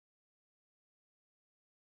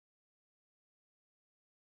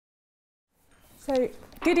So,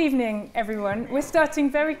 good evening, everyone. We're starting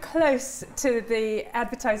very close to the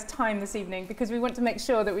advertised time this evening because we want to make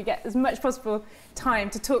sure that we get as much possible time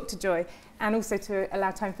to talk to Joy and also to allow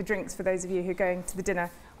time for drinks for those of you who are going to the dinner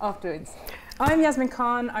afterwards. I'm Yasmin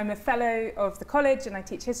Khan. I'm a fellow of the college and I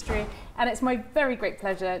teach history, and it's my very great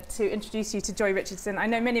pleasure to introduce you to Joy Richardson. I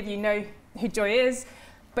know many of you know who Joy is,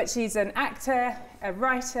 but she's an actor, a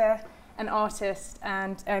writer, an artist,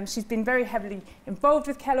 and she's been very heavily involved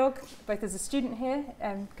with Kellogg, both as a student here,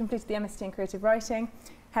 completed the MSc in creative writing,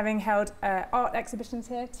 having held art exhibitions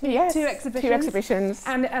here, two exhibitions,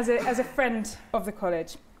 and as a friend of the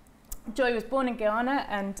college. Joy was born in Guyana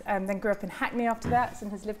and then grew up in Hackney after that,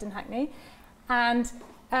 and has lived in Hackney. And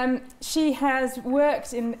she has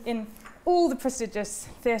worked in all the prestigious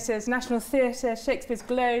theatres, National Theatre, Shakespeare's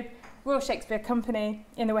Globe, Royal Shakespeare Company,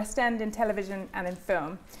 in the West End, in television and in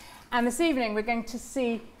film. And this evening we're going to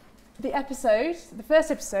see the first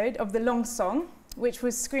episode of The Long Song, which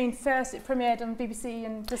was screened first. It premiered on BBC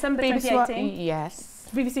in December 2018. Yes.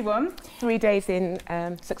 BBC One. 3 days in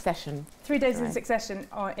succession. 3 days in succession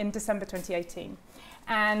in December 2018.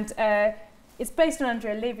 And it's based on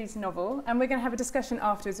Andrea Levy's novel, and we're going to have a discussion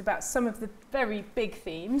afterwards about some of the very big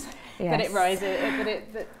themes that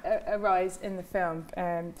arise in the film.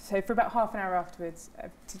 So for about half an hour afterwards,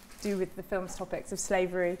 to do with the film's topics of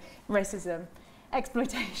slavery, racism,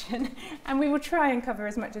 exploitation, and we will try and cover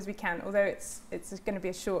as much as we can, although it's going to be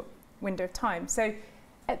a short window of time. So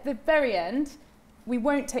at the very end, we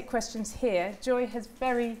won't take questions here. Joy has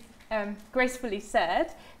very gracefully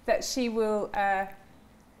said that she will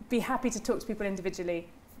be happy to talk to people individually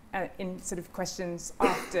in sort of questions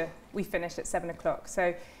after we finish at 7 o'clock.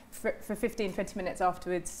 So for 15, 20 minutes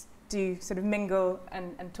afterwards, do sort of mingle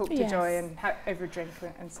and talk to Joy and have over a drink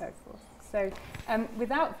and so forth. So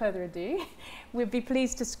without further ado, we'd be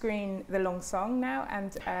pleased to screen The Long Song now,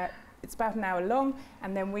 and it's about an hour long,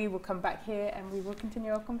 and then we will come back here and we will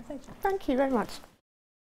continue our conversation. Thank you very much.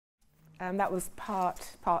 That was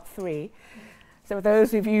part 3. So for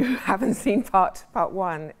those of you who haven't seen part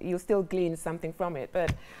 1, you'll still glean something from it.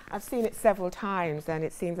 But I've seen it several times, and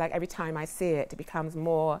it seems like every time I see it, it becomes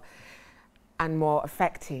more and more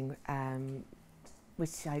affecting,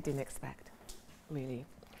 which I didn't expect, really.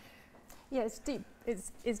 Yeah, it's deep.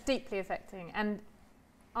 It's deeply affecting, and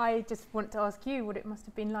I just want to ask you what it must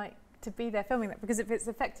have been like to be there filming that, because if it's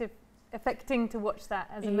affecting to watch that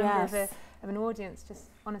as a member of an audience just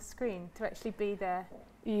on a screen, to actually be there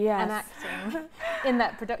and acting in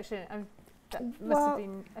that production, that must have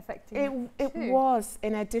been affecting. It was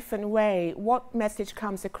in a different way. What message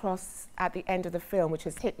comes across at the end of the film, which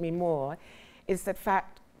has hit me more, is the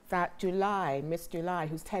fact that Miss July,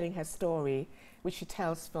 who's telling her story, which she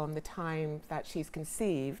tells from the time that she's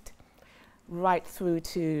conceived right through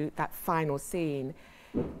to that final scene,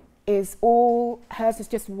 hers is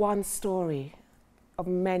just one story of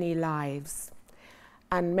many lives.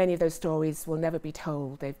 And many of those stories will never be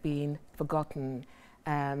told. They've been forgotten.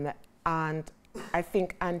 And I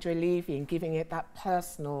think Andrea Levy, in giving it that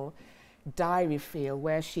personal diary feel,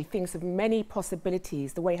 where she thinks of many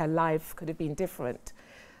possibilities, the way her life could have been different,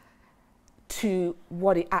 to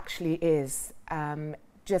what it actually is,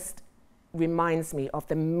 just reminds me of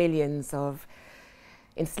the millions of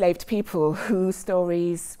enslaved people whose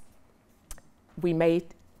stories we may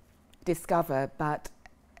discover, but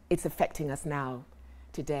it's affecting us now.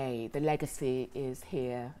 Today, the legacy is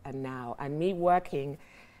here and now. And me working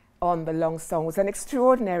on The Long Song was an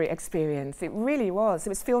extraordinary experience. It really was. It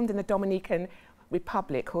was filmed in the Dominican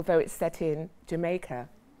Republic, although it's set in Jamaica.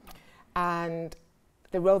 And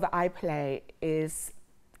the role that I play is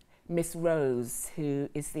Miss Rose, who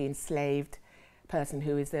is the enslaved person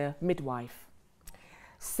who is a midwife.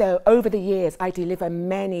 So over the years, I deliver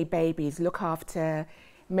many babies, look after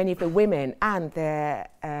many of the women and their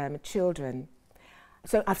children.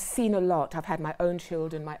 So I've seen a lot. I've had my own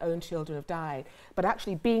children have died. But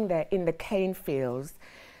actually being there in the cane fields,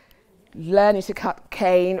 learning to cut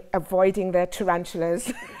cane, avoiding the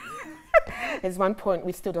tarantulas. There's one point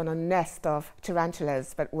we stood on a nest of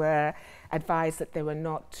tarantulas, but were advised that they were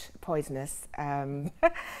not poisonous.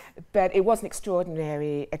 But it was an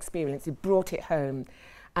extraordinary experience. It brought it home,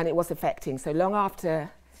 and it was affecting. So long after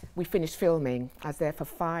we finished filming, I was there for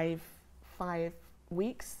five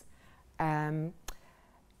weeks.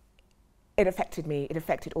 It affected me, it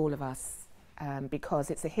affected all of us, because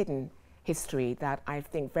it's a hidden history that I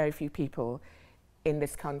think very few people in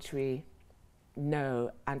this country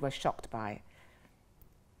know and were shocked by.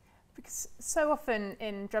 Because so often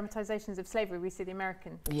in dramatisations of slavery we see the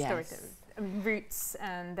American story, Roots,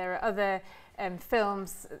 and there are other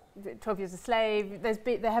films, 12 Years a Slave.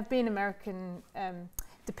 There have been American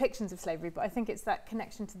depictions of slavery, but I think it's that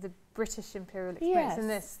connection to the British imperial experience in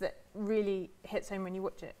this that really hits home when you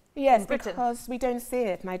watch it. Yes, because we don't see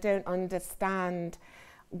it, and I don't understand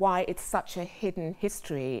why it's such a hidden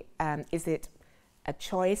history. Is it a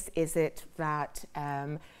choice? Is it that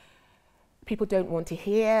people don't want to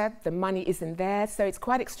hear? The money isn't there. So it's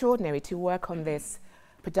quite extraordinary to work on this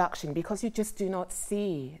production because you just do not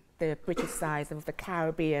see the British side of the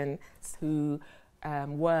Caribbeans who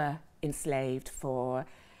were enslaved for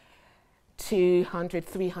 200,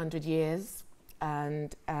 300 years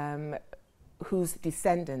and whose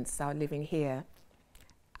descendants are living here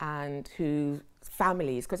and whose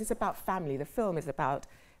families, because it's about family, the film is about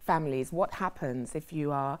families. What happens if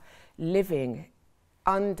you are living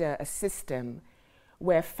under a system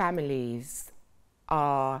where families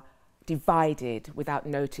are divided without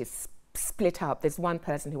notice, split up? There's one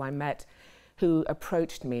person who I met who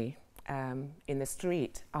approached me in the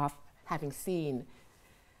street after having seen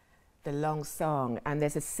the long song, and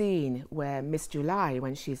there's a scene where Miss July,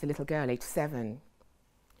 when she's a little girl, age 7,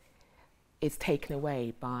 is taken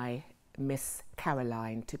away by Miss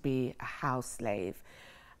Caroline to be a house slave.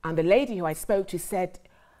 And the lady who I spoke to said,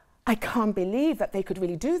 I can't believe that they could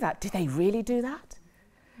really do that. Did they really do that?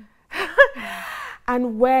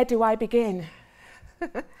 And where do I begin?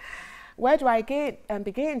 Where do I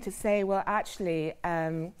begin to say, well, actually,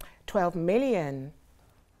 12 million,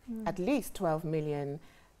 at least 12 million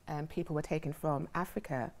people were taken from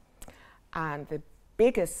Africa. And the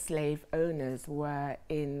biggest slave owners were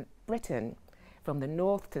in Britain, from the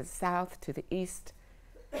north to the south to the east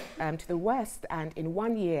to the west. And in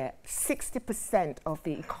 1 year, 60% of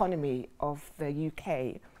the economy of the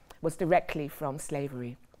UK was directly from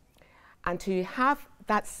slavery. And to have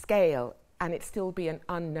that scale and it still be an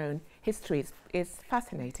unknown history is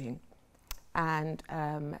fascinating. And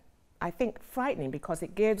I think frightening because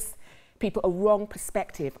it gives people a wrong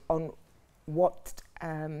perspective on what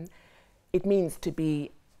it means to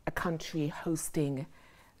be a country hosting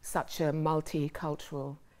such a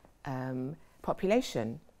multicultural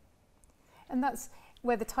population. And that's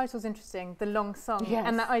where the title's interesting, the long song,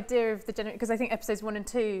 and that idea of the because I think episodes 1 and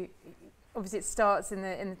 2, obviously it starts in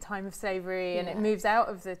the time of slavery and it moves out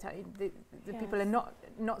of the people are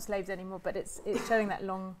not slaves anymore, but it's showing that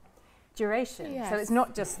long duration. So it's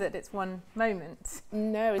not just that it's one moment.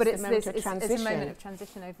 No, but it's a moment of transition. It's a moment of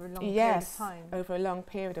transition over a long period of time. Over a long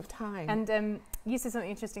period of time. And you said something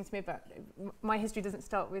interesting to me about my history doesn't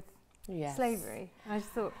start with slavery. And I just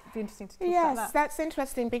thought it'd be interesting to talk about that. Yes, that's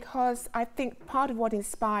interesting because I think part of what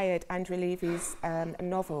inspired Andrea Levy's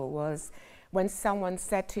novel was when someone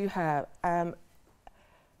said to her,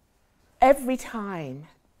 every time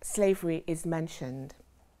slavery is mentioned,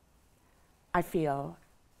 I feel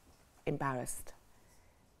embarrassed.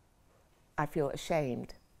 I feel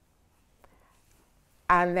ashamed.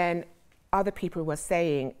 And then other people were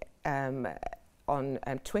saying on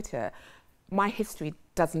Twitter, my history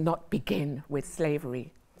does not begin with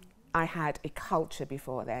slavery. I had a culture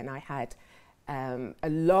before then. I had a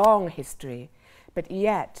long history, but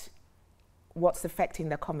yet what's affecting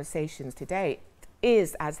the conversations today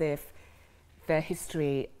is as if the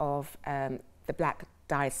history of the black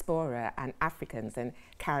diaspora and Africans and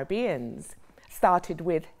Caribbeans started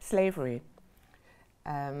with slavery.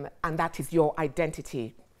 And that is your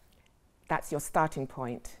identity. That's your starting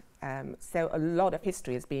point. So a lot of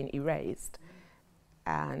history is being erased.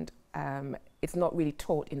 And it's not really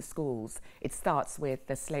taught in schools. It starts with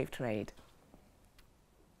the slave trade.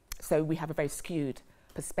 So we have a very skewed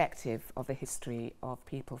perspective of the history of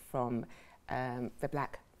people from the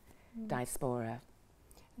black diaspora.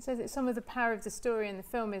 So that some of the power of the story in the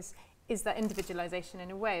film is that individualization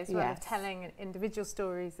in a way as well, of telling individual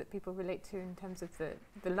stories that people relate to in terms of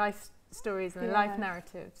the life stories and the life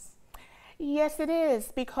narratives. Yes, it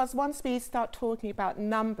is, because once we start talking about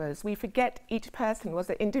numbers, we forget each person was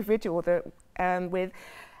an individual that, with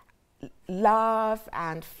love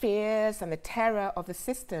and fears and the terror of the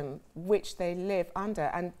system which they live under.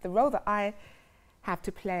 And the role that I have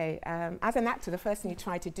to play, as an actor, the first thing you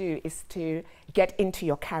try to do is to get into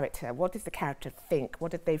your character. What does the character think?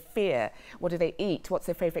 What do they fear? What do they eat? What's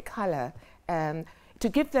their favorite color? To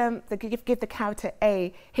give the character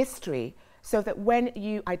a history, so that when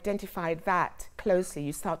you identify that closely,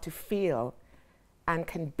 you start to feel and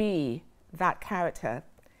can be that character.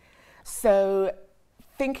 So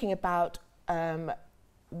thinking about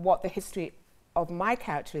what the history of my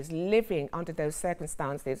character is, living under those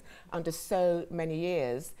circumstances under so many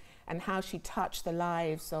years, and how she touched the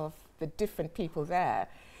lives of the different people there,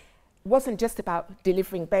 wasn't just about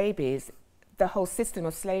delivering babies. The whole system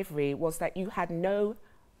of slavery was that you had no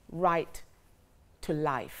right to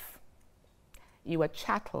life. you were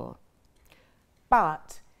chattel.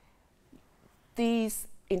 But these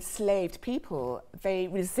enslaved people, they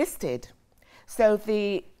resisted. So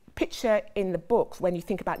the picture in the books, when you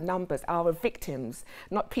think about numbers, are of victims,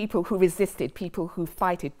 not people who resisted, people who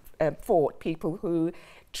fought, people who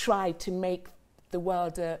tried to make the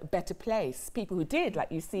world a better place, people who did,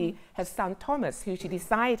 like you see her son Thomas, who she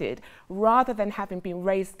decided, rather than having been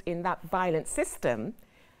raised in that violent system,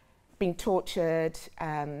 being tortured,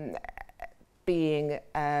 having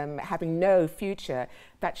no future,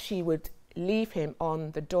 that she would leave him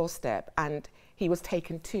on the doorstep. And he was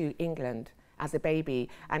taken to England as a baby,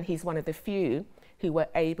 and he's one of the few who was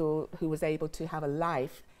able to have a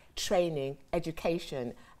life, training,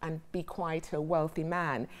 education, and be quite a wealthy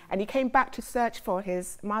man. And he came back to search for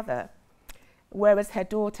his mother, whereas her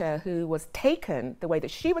daughter, who was taken the way that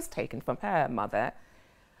she was taken from her mother,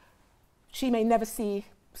 she may never see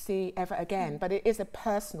ever again. But it is a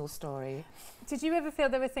personal story. Did you ever feel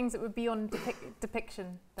there were things that were beyond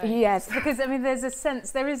depiction, though? Yes. Because, I mean, there is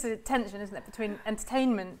a tension, isn't it, between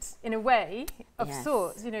entertainment, in a way, of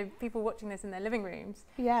sorts, you know, people watching this in their living rooms,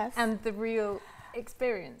 and the real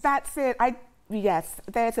experience. That's it. Yes,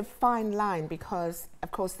 there's a fine line, because,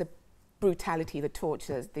 of course, the brutality, the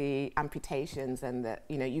tortures, the amputations, and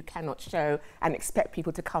you cannot show and expect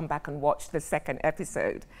people to come back and watch the second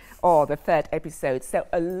episode or the third episode. So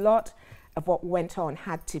a lot of what went on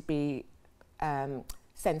had to be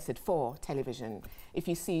censored for television. If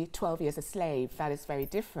you see 12 Years a Slave, that is very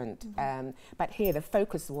different. But here the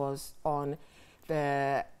focus was on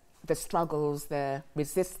the struggles, the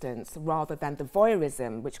resistance, rather than the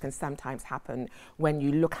voyeurism, which can sometimes happen when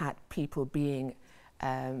you look at people being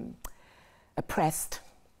oppressed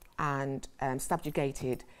and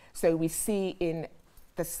subjugated. So we see in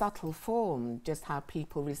the subtle form just how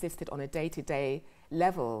people resisted on a day-to-day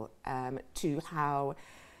level to how,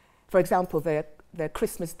 for example, the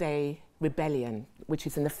Christmas Day rebellion, which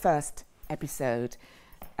is in the first episode,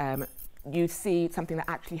 you see something that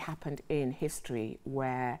actually happened in history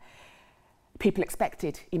where people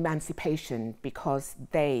expected emancipation because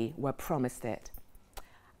they were promised it.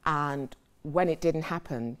 And when it didn't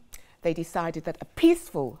happen, they decided that a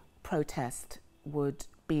peaceful protest would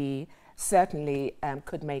be certainly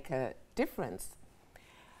could make a difference.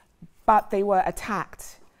 But they were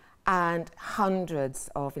attacked, and hundreds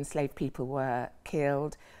of enslaved people were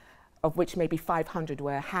killed, of which maybe 500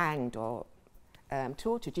 were hanged or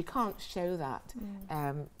tortured. You can't show that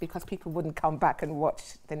because people wouldn't come back and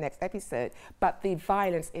watch the next episode. But the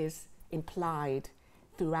violence is implied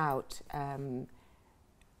throughout.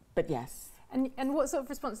 But yes. And what sort of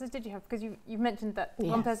responses did you have? Because you mentioned that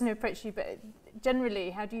one person who approached you, but generally,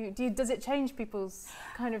 how does it change people's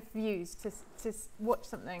kind of views to watch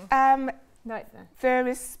something like that? The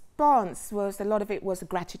response was, a lot of it was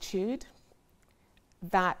gratitude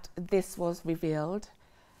that this was revealed,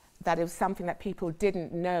 that it was something that people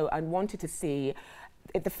didn't know and wanted to see.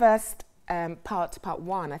 The first part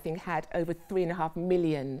one, I think, had over 3.5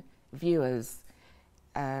 million viewers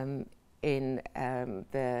in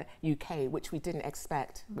the UK, which we didn't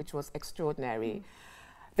expect, which was extraordinary.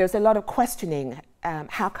 There's a lot of questioning.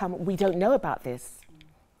 How come we don't know about this?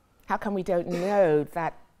 How come we don't know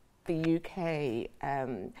that the UK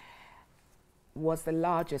was the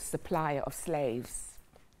largest supplier of slaves?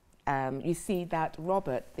 You see that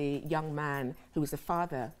Robert, the young man who was the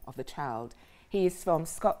father of the child, he is from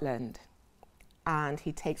Scotland, and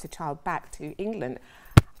he takes the child back to England.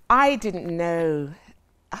 I didn't know.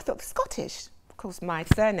 I thought Scottish. Of course, my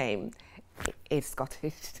surname is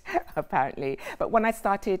Scottish, apparently. But when I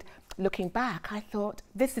started looking back, I thought,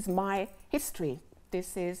 this is my history.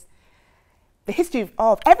 This is the history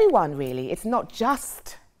of everyone, really. It's not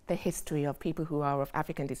just the history of people who are of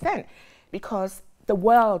African descent, because the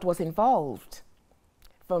world was involved,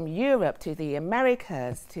 from Europe to the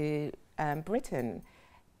Americas to Britain.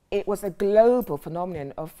 It was a global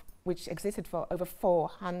phenomenon which existed for over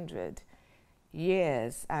 400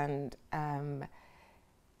 years, and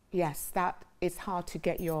yes, that is hard to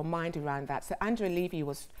get your mind around that. So Andrea Levy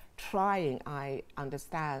was trying, I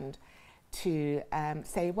understand, to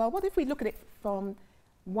say, well, what if we look at it from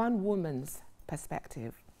one woman's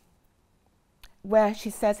perspective, where she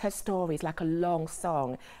says her story is like a long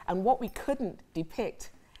song. And what we couldn't depict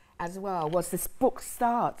as well was this book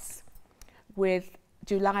starts with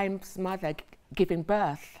Julian's mother giving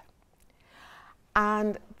birth.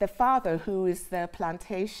 And the father, who is the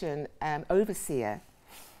plantation overseer,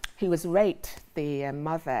 who has raped the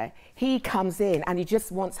mother, he comes in and he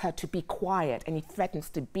just wants her to be quiet, and he threatens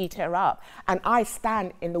to beat her up. And I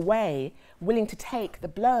stand in the way, willing to take the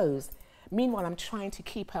blows. Meanwhile, I'm trying to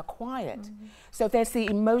keep her quiet. So there's the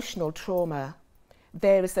emotional trauma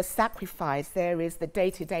there is the sacrifice, there is the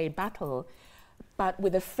day-to-day battle. But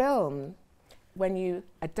with a film, when you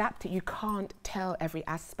adapt it, you can't tell every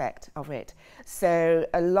aspect of it. So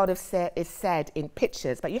a lot of is said in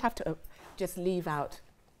pictures, but you have to just leave out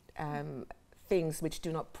things which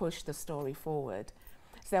do not push the story forward.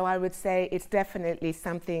 So I would say it's definitely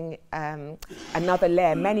something, another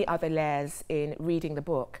layer, many other layers in reading the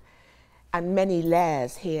book, and many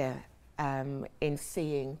layers here in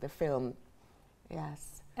seeing the film. Yes.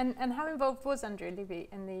 And how involved was Andrea Levy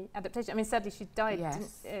in the adaptation? I mean, sadly, she died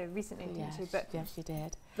recently, didn't she? But yes, she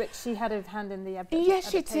did. But she had a hand in the adaptation. Yes,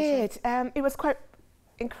 she did. It was quite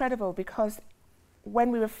incredible because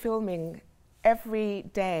when we were filming, every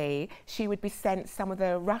day she would be sent some of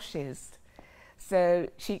the rushes. So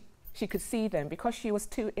she could see them because she was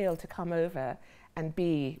too ill to come over and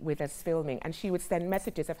be with us filming. And she would send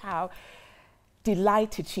messages of how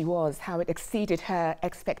delighted she was, how it exceeded her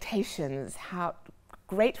expectations, how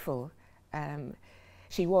grateful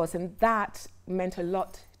she was. And that meant a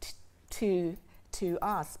lot to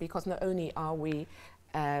us, because not only are we,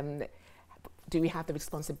 do we have the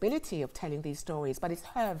responsibility of telling these stories, but it's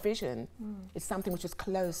her vision. It's something which is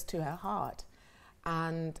close to her heart.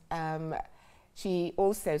 And she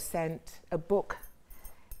also sent a book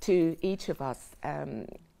to each of us,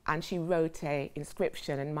 and she wrote an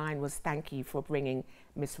inscription, and mine was, "Thank you for bringing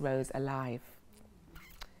Miss Rose alive."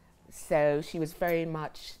 So she was very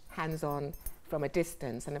much hands-on from a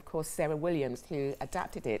distance. And of course, Sarah Williams, who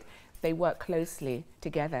adapted it, they worked closely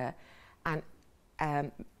together. And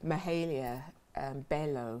Mahalia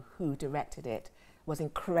Bello, who directed it, was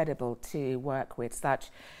incredible to work with. Such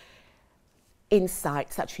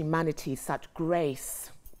insight, such humanity, such grace.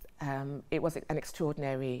 It was an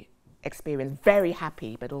extraordinary experience. Very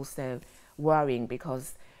happy, but also worrying,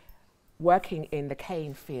 because working in the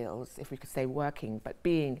cane fields, if we could say working, but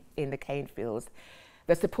being in the cane fields,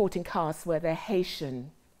 the supporting cast were the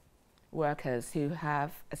Haitian workers who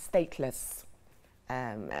have a stateless,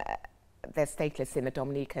 they're stateless in the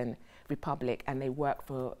Dominican Republic, and they work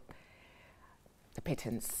for the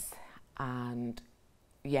pittance. And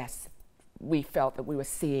yes, we felt that we were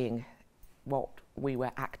seeing what we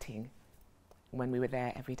were acting when we were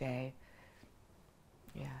there every day.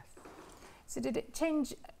 Yes. So did it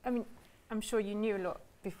change, I mean, I'm sure you knew a lot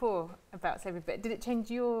before about slavery, but did it change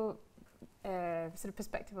your sort of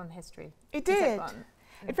perspective on history? It did.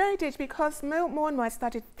 It very did, because more and more I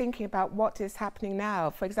started thinking about what is happening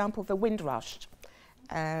now. For example, the Windrush.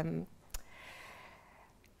 The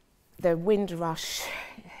Windrush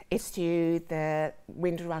issue, the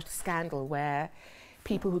Windrush scandal, where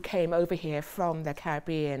people who came over here from the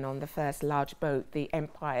Caribbean on the first large boat, the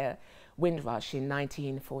Empire Windrush in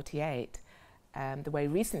 1948, the way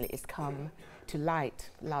recently it's come to light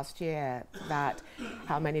last year, that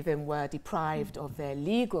how many of them were deprived of their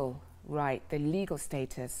legal right, their legal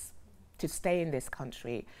status to stay in this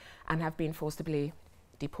country, and have been forcibly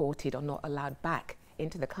deported or not allowed back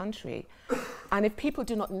into the country. And if people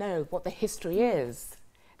do not know what the history is,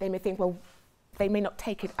 they may think, well, they may not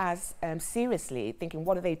take it as seriously, thinking,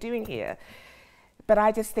 what are they doing here? But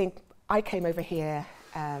I just think I came over here,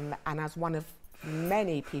 and as one of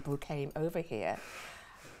many people who came over here,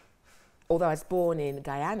 although I was born in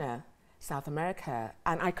Guyana, South America,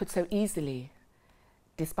 and I could so easily,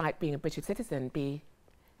 despite being a British citizen, be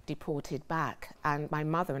deported back. And my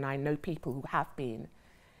mother and I know people who have been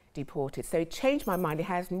deported. So it changed my mind. It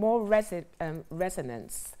has more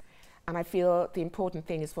resonance. And I feel the important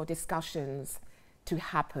thing is for discussions to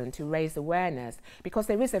happen, to raise awareness, because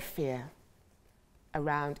there is a fear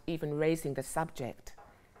around even raising the subject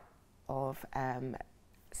of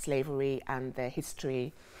slavery and the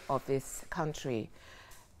history of this country.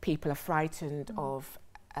 People are frightened of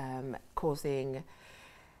causing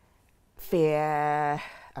fear,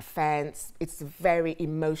 offense. It's a very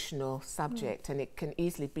emotional subject, and it can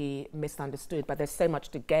easily be misunderstood, but there's so much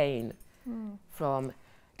to gain from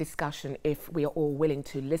discussion if we are all willing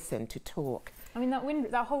to listen, to talk. I mean,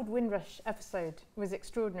 that whole Windrush episode was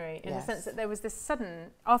extraordinary in the sense that there was this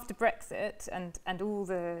sudden, after Brexit and all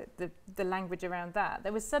the language around that,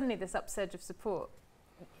 there was suddenly this upsurge of support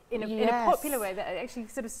in a popular way that actually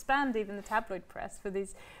sort of spanned even the tabloid press for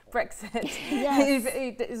these Brexit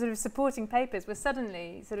sort of supporting papers were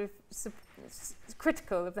suddenly sort of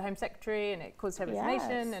critical of the Home Secretary, and it caused her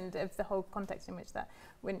resignation and of the whole context in which that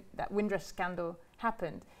Windrush scandal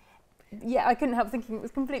happened. Yeah, I couldn't help thinking it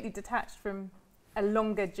was completely detached from a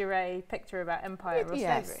longer durée picture about empire or slavery.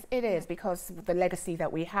 Yes, it is, because the legacy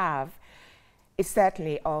that we have is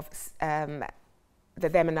certainly of the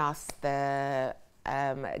them and us, the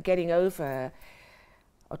getting over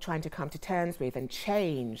or trying to come to terms with and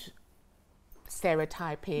change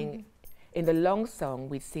stereotyping. In the long song,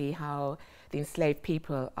 we see how the enslaved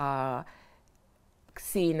people are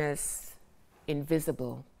seen as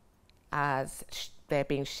invisible, as they're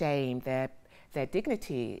being shamed, their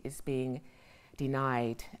dignity is being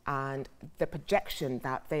denied, and the projection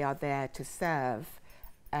that they are there to serve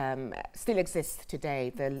still exists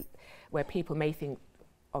today, where people may think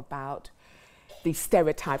about these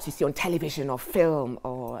stereotypes you see on television or film,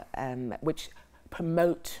 or which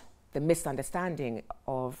promote the misunderstanding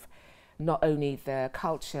of not only the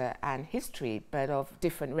culture and history, but of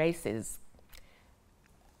different races.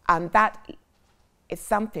 And that is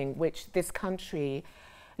something which this country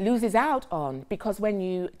loses out on, because when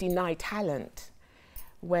you deny talent,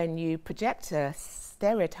 when you project a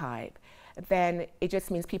stereotype, then it just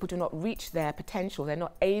means people do not reach their potential. They're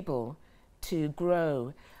not able to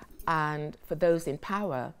grow. And for those in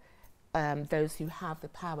power, those who have the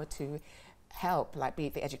power to help, like be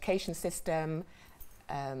it the education system,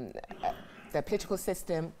 the political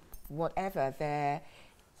system, whatever,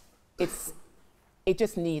 it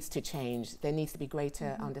just needs to change. There needs to be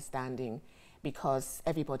greater understanding, because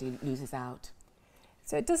everybody loses out.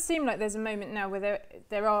 So it does seem like there's a moment now where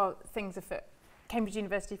there are things afoot. Cambridge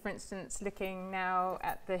University, for instance, looking now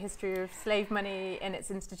at the history of slave money in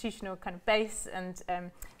its institutional kind of base, and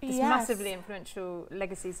this massively influential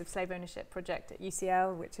Legacies of Slave Ownership project at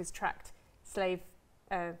UCL, which has tracked slave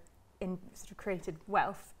in sort of created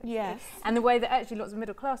wealth. Yes. And the way that actually lots of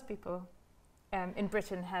middle class people in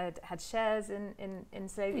Britain had shares in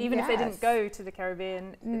slaves, even if they didn't go to the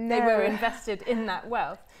Caribbean, they were invested in that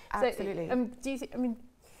wealth. Absolutely. So, do you think, I mean,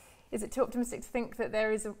 is it too optimistic to think that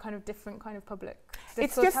there is a kind of different kind of public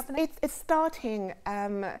discourse happening? It's starting.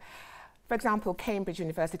 For example, Cambridge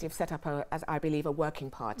University have set up, as I believe, a working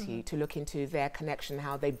party to look into their connection,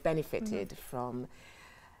 how they benefited from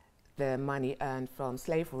the money earned from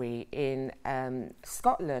slavery. In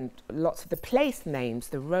Scotland, lots of the place names,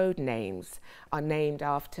 the road names, are named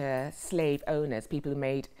after slave owners, people who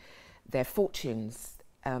made their fortunes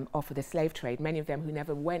off of the slave trade, many of them who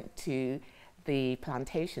never went to the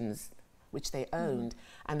plantations which they owned.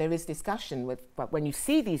 And there is discussion but when you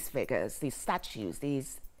see these figures, these statues,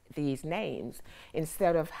 these names,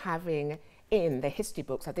 instead of having in the history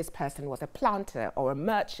books that this person was a planter or a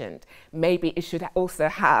merchant, maybe it should also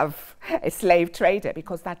have a slave trader,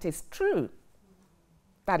 because that is true.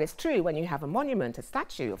 That is true. When you have a monument, a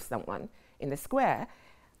statue of someone in the square,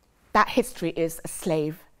 that history is a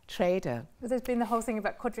slave trader. Well, there's been the whole thing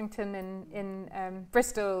about Codrington in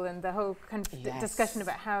Bristol, and the whole kind of discussion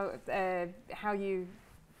about how you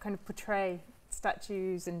kind of portray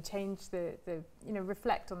statues and change the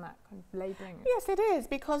reflect on that kind of labelling. Yes, it is,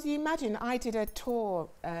 because you imagine, I did a tour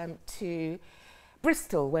to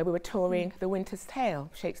Bristol where we were touring The Winter's Tale,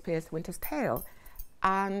 Shakespeare's Winter's Tale,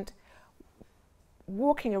 and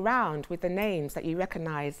walking around with the names that you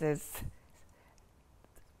recognise as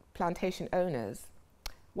plantation owners.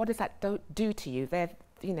 What does that do to you?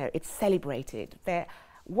 It's celebrated.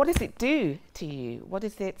 What does it do to you? What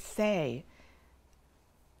does it say?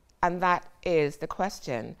 And that is the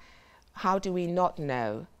question. How do we not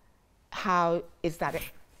know? How is that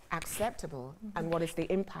acceptable? And what is the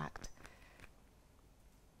impact?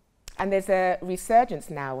 And there's a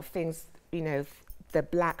resurgence now of things, the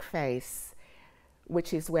blackface,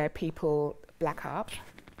 which is where people black up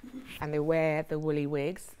and they wear the woolly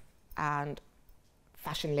wigs, and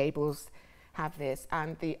fashion labels have this.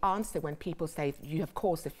 And the answer when people say, you have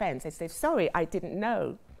caused offense, they say, sorry, I didn't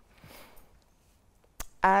know.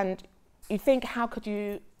 And you think, how could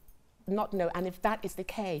you not know? And if that is the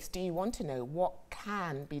case, do you want to know what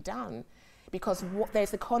can be done? Because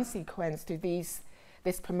there's a consequence to this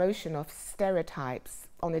promotion of stereotypes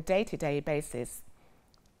on a day-to-day basis,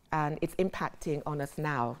 and it's impacting on us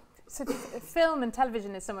now. So film and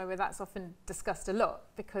television is somewhere where that's often discussed a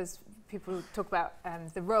lot, because people talk about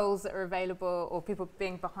the roles that are available, or people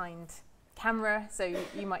being behind camera. So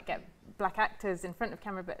you might get black actors in front of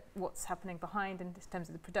camera, but what's happening behind in terms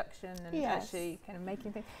of the production and actually kind of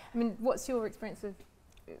making things. I mean, what's your experience of?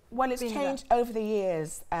 Well, it's changed over the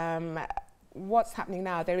years. What's happening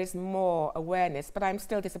now, there is more awareness, but I'm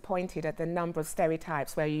still disappointed at the number of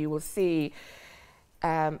stereotypes where you will see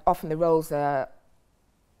often the roles are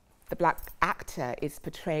the black actor is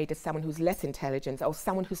portrayed as someone who's less intelligent, or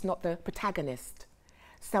someone who's not the protagonist,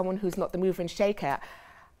 someone who's not the mover and shaker.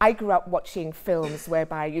 I grew up watching films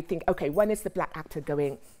whereby you think, okay, when is the black actor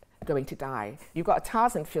going to die? You've got a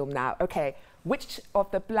Tarzan film now. Okay, which of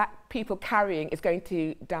the black people carrying is going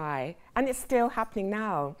to die? And it's still happening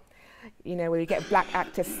now. Where you get black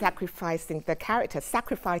actors sacrificing their character,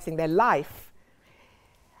 sacrificing their life.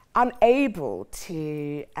 unable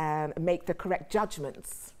to make the correct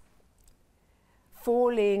judgments,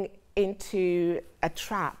 falling into a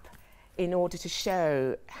trap in order to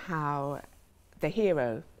show how the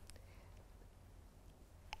hero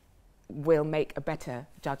will make a better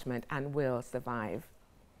judgment and will survive.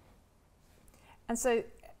 And so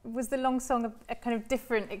was the long song a kind of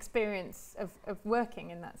different experience of working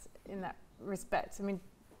in that respect? I mean,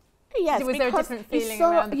 yes, was there a different feeling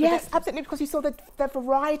around the yes, absolutely, because you saw the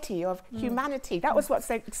variety of humanity. That was what's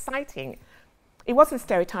so exciting. It wasn't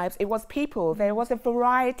stereotypes, it was people. There was a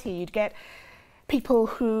variety. You'd get people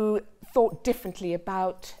who thought differently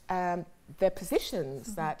about their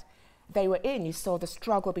positions that they were in. You saw the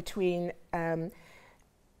struggle between,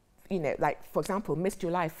 you know, like, for example, Miss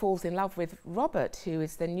July falls in love with Robert, who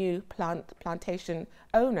is the new plantation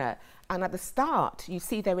owner. And at the start, you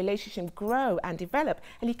see their relationship grow and develop.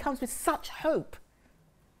 And he comes with such hope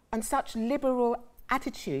and such liberal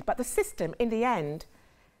attitude. But the system, in the end,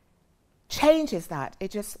 changes that. It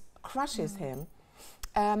just crushes him.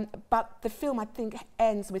 But the film, I think,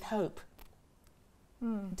 ends with hope.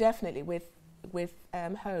 Definitely with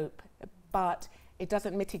hope. But it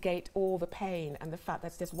doesn't mitigate all the pain and the fact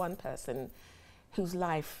that there's just one person whose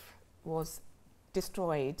life was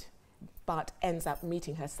destroyed but ends up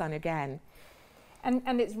meeting her son again.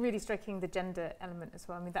 And it's really striking the gender element as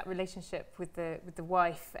well. I mean, that relationship with the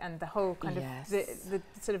wife and the whole kind of the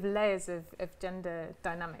sort of layers of gender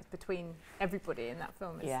dynamics between everybody in that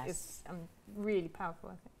film is really powerful,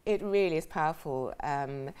 I think. It really is powerful.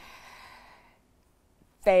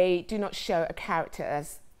 They do not show a character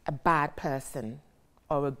as a bad person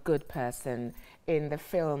or a good person in the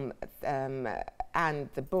film and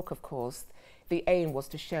the book, of course. The aim was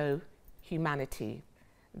to show humanity,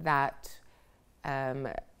 that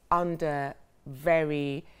under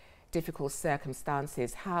very difficult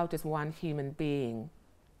circumstances, how does one human being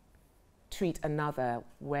treat another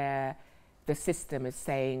where the system is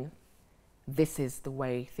saying this is the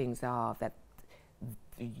way things are,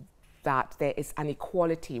 that there is an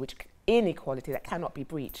inequality that cannot be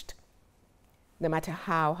breached, no matter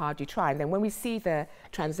how hard you try. And then when we see the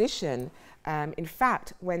transition, in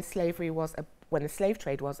fact, when the slave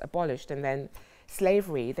trade was abolished and then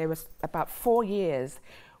slavery, there was about 4 years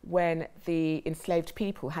when the enslaved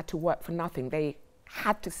people had to work for nothing. They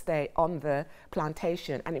had to stay on the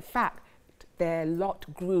plantation. And in fact, their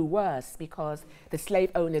lot grew worse because the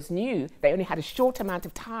slave owners knew they only had a short amount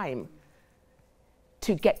of time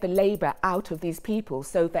to get the labor out of these people.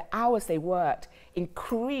 So the hours they worked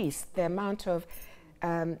increased the amount of,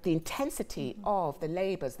 the intensity of the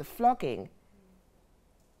labors, the flogging,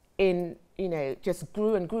 just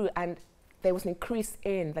grew and grew. And there was an increase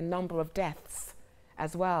in the number of deaths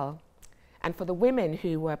as well. And for the women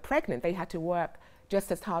who were pregnant, they had to work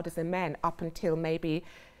just as hard as the men up until maybe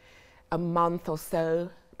a month or so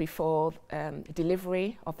before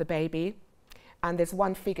delivery of the baby. And there's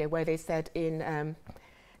one figure where they said in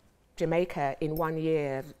Jamaica in 1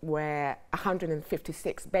 year where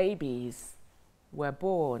 156 babies were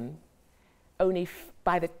born. Only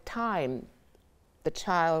by the time the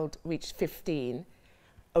child reached 15,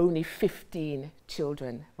 only 15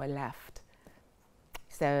 children were left.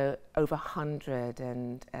 So over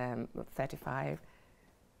 135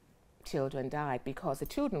 children died because the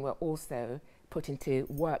children were also put into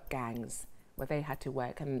work gangs where they had to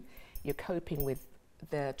work, and you're coping with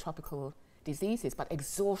the tropical diseases, but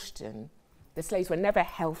exhaustion. The slaves were never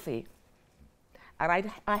healthy.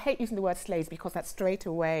 And I hate using the word slaves because that straight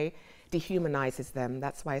away dehumanizes them.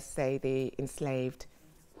 That's why I say the enslaved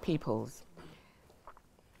peoples.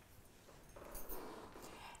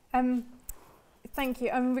 Thank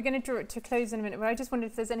you. We're going to draw it to a close in a minute, but I just wondered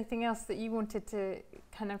if there's anything else that you wanted to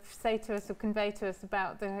kind of say to us or convey to us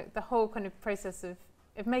about the whole kind of process of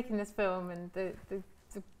making this film and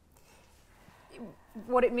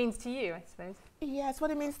what it means to you, I suppose. Yes,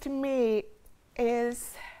 what it means to me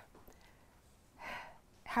is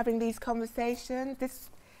having these conversations. This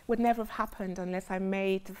would never have happened unless I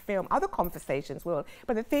made the film. Other conversations will,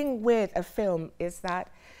 but the thing with a film is that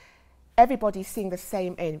everybody's seeing the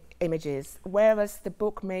same images, whereas the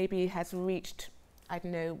book maybe has reached, I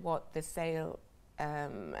don't know what the sale,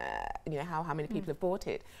 how many people have bought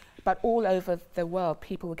it, but all over the world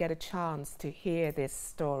people will get a chance to hear this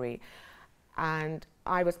story. And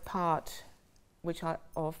I was part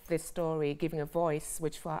of this story, giving a voice,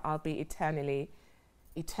 which I'll be eternally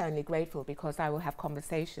grateful, because I will have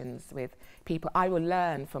conversations with people. I will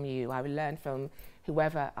learn from you. I will learn from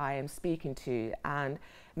whoever I am speaking to, and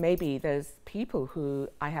maybe those people who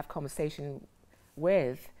I have conversation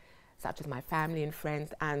with, such as my family and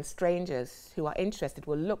friends and strangers who are interested,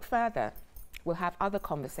 will look further we'll have other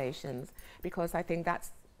conversations, because I think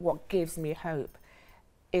that's what gives me hope,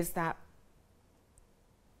 is that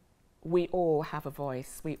we all have a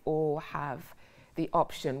voice, we all have the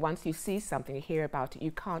option. Once you see something, you hear about it,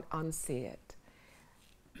 you can't unsee it.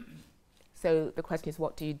 So the question is,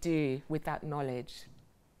 what do you do with that knowledge?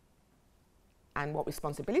 And what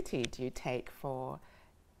responsibility do you take for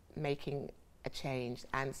making a change?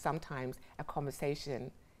 And sometimes a conversation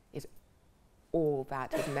is all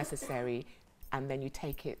that is necessary, and then you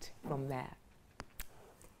take it from there.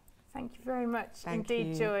 Thank you very much Thank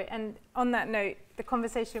indeed, you. Joy. And on that note, the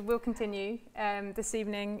conversation will continue this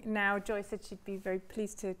evening. Now, Joy said she'd be very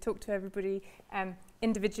pleased to talk to everybody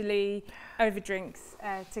individually over drinks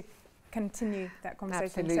to continue that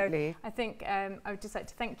conversation. Absolutely. So I think I would just like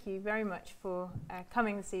to thank you very much for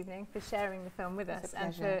coming this evening, for sharing the film with us,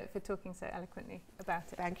 and for talking so eloquently about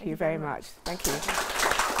it. Thank you very much. Thank you.